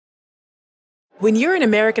When you're an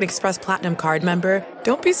American Express Platinum card member,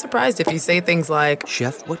 don't be surprised if you say things like,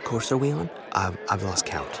 "Chef, what course are we on? I've lost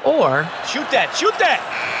count." Or, "Shoot that!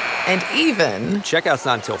 And even, "Checkout's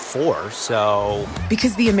not until 4, so..."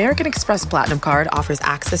 Because the American Express Platinum Card offers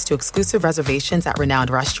access to exclusive reservations at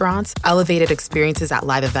renowned restaurants, elevated experiences at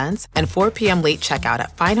live events, and 4 p.m. late checkout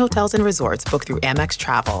at fine hotels and resorts booked through Amex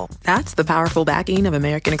Travel. That's the powerful backing of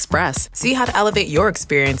American Express. See how to elevate your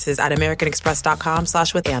experiences at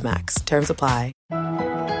americanexpress.com/withAmex. Terms apply.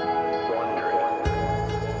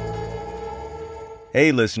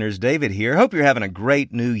 Hey listeners, David here. Hope you're having a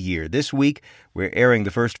great new year. This week, we're airing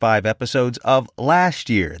the first 5 episodes of last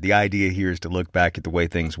year. The idea here is to look back at the way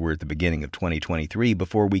things were at the beginning of 2023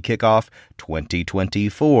 before we kick off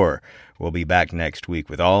 2024. We'll be back next week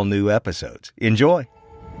with all new episodes. Enjoy!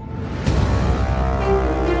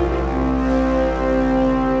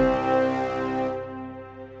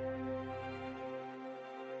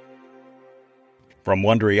 From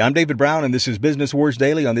Wondery, I'm David Brown, and this is Business Wars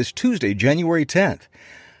Daily on this Tuesday, January 10th.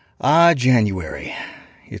 January.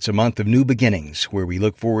 It's a month of new beginnings where we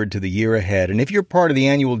look forward to the year ahead. And if you're part of the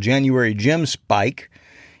annual January gym spike,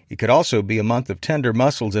 it could also be a month of tender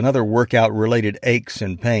muscles and other workout-related aches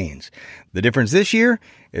and pains. The difference this year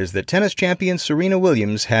is that tennis champion Serena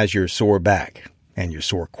Williams has your sore back, and your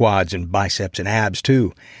sore quads and biceps and abs,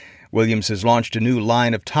 too. Williams has launched a new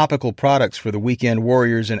line of topical products for the weekend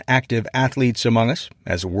warriors and active athletes among us.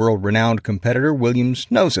 As a world-renowned competitor, Williams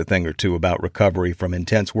knows a thing or two about recovery from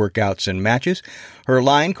intense workouts and matches. Her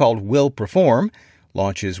line, called Will Perform,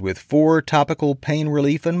 launches with 4 topical pain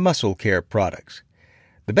relief and muscle care products.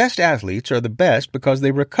 The best athletes are the best because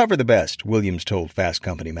they recover the best, Williams told Fast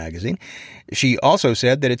Company magazine. She also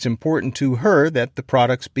said that it's important to her that the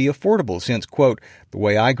products be affordable since, quote, "the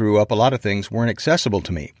way I grew up, a lot of things weren't accessible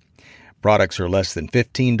to me." Products are less than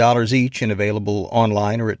 $15 each and available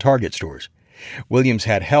online or at Target stores. Williams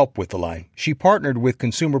had help with the line. She partnered with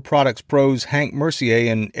consumer products pros Hank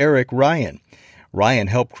Mercier and Eric Ryan. Ryan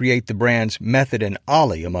helped create the brands Method and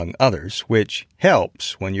Ollie, among others, which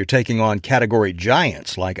helps when you're taking on category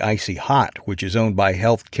giants like Icy Hot, which is owned by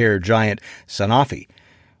healthcare giant Sanofi.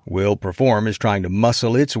 Will Perform is trying to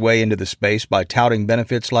muscle its way into the space by touting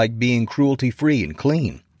benefits like being cruelty-free and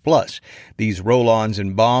clean. Plus, these roll-ons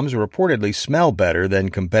and balms reportedly smell better than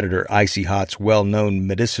competitor Icy Hot's well-known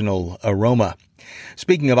medicinal aroma.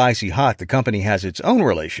 Speaking of Icy Hot, the company has its own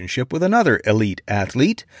relationship with another elite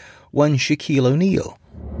athlete, one Shaquille O'Neal.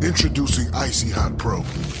 Introducing Icy Hot Pro.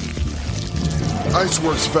 Ice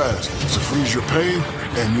works fast to freeze your pain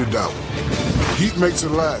and your doubt. Heat makes it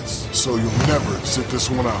last, so you'll never sit this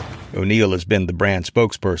one out. O'Neal has been the brand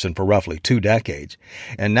spokesperson for roughly 2 decades,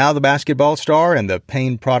 and now the basketball star and the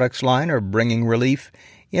pain products line are bringing relief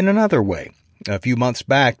in another way. A few months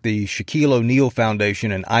back, the Shaquille O'Neal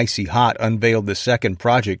Foundation and Icy Hot unveiled the second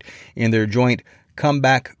project in their joint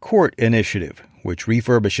Comeback Court initiative, which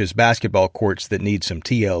refurbishes basketball courts that need some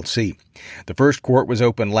TLC. The first court was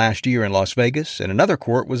opened last year in Las Vegas, and another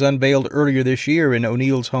court was unveiled earlier this year in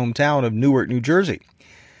O'Neal's hometown of Newark, New Jersey.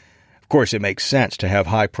 Of course, it makes sense to have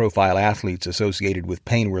high-profile athletes associated with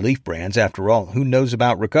pain relief brands. After all, who knows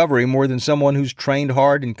about recovery more than someone who's trained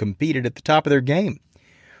hard and competed at the top of their game?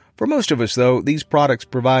 For most of us, though, these products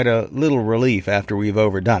provide a little relief after we've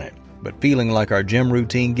overdone it. But feeling like our gym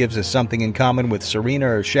routine gives us something in common with Serena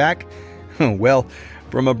or Shaq? Well,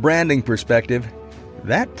 from a branding perspective,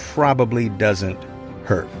 that probably doesn't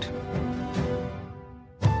hurt.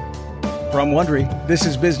 From Wondery, this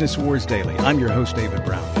is Business Wars Daily. I'm your host, David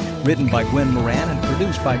Brown. Written by Gwen Moran and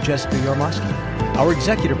produced by Jessica Yarmosky. Our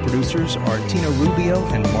executive producers are Tina Rubio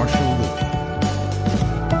and Marshall Luke.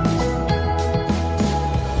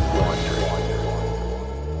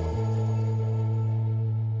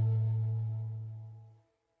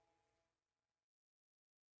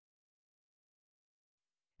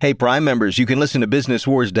 Hey, Prime members, you can listen to Business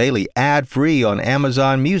Wars Daily ad-free on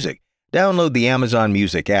Amazon Music. Download the Amazon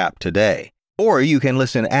Music app today. Or you can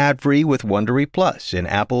listen ad-free with Wondery Plus in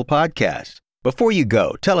Apple Podcasts. Before you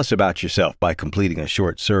go, tell us about yourself by completing a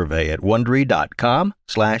short survey at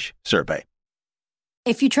Wondery.com/survey.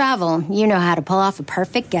 If you travel, you know how to pull off a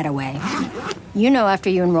perfect getaway. You know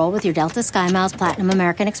after you enroll with your Delta SkyMiles Platinum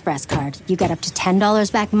American Express card, you get up to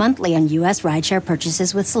 $10 back monthly on U.S. rideshare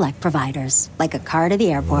purchases with select providers, like a car to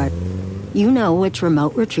the airport. You know which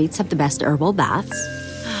remote retreats have the best herbal baths,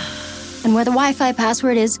 and where the Wi-Fi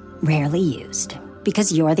password is rarely used.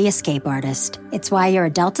 Because you're the escape artist. It's why you're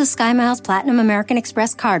a Delta SkyMiles Platinum American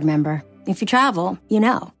Express card member. If you travel, you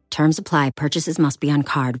know. Terms apply. Purchases must be on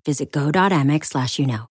card. Visit go.amex/you know.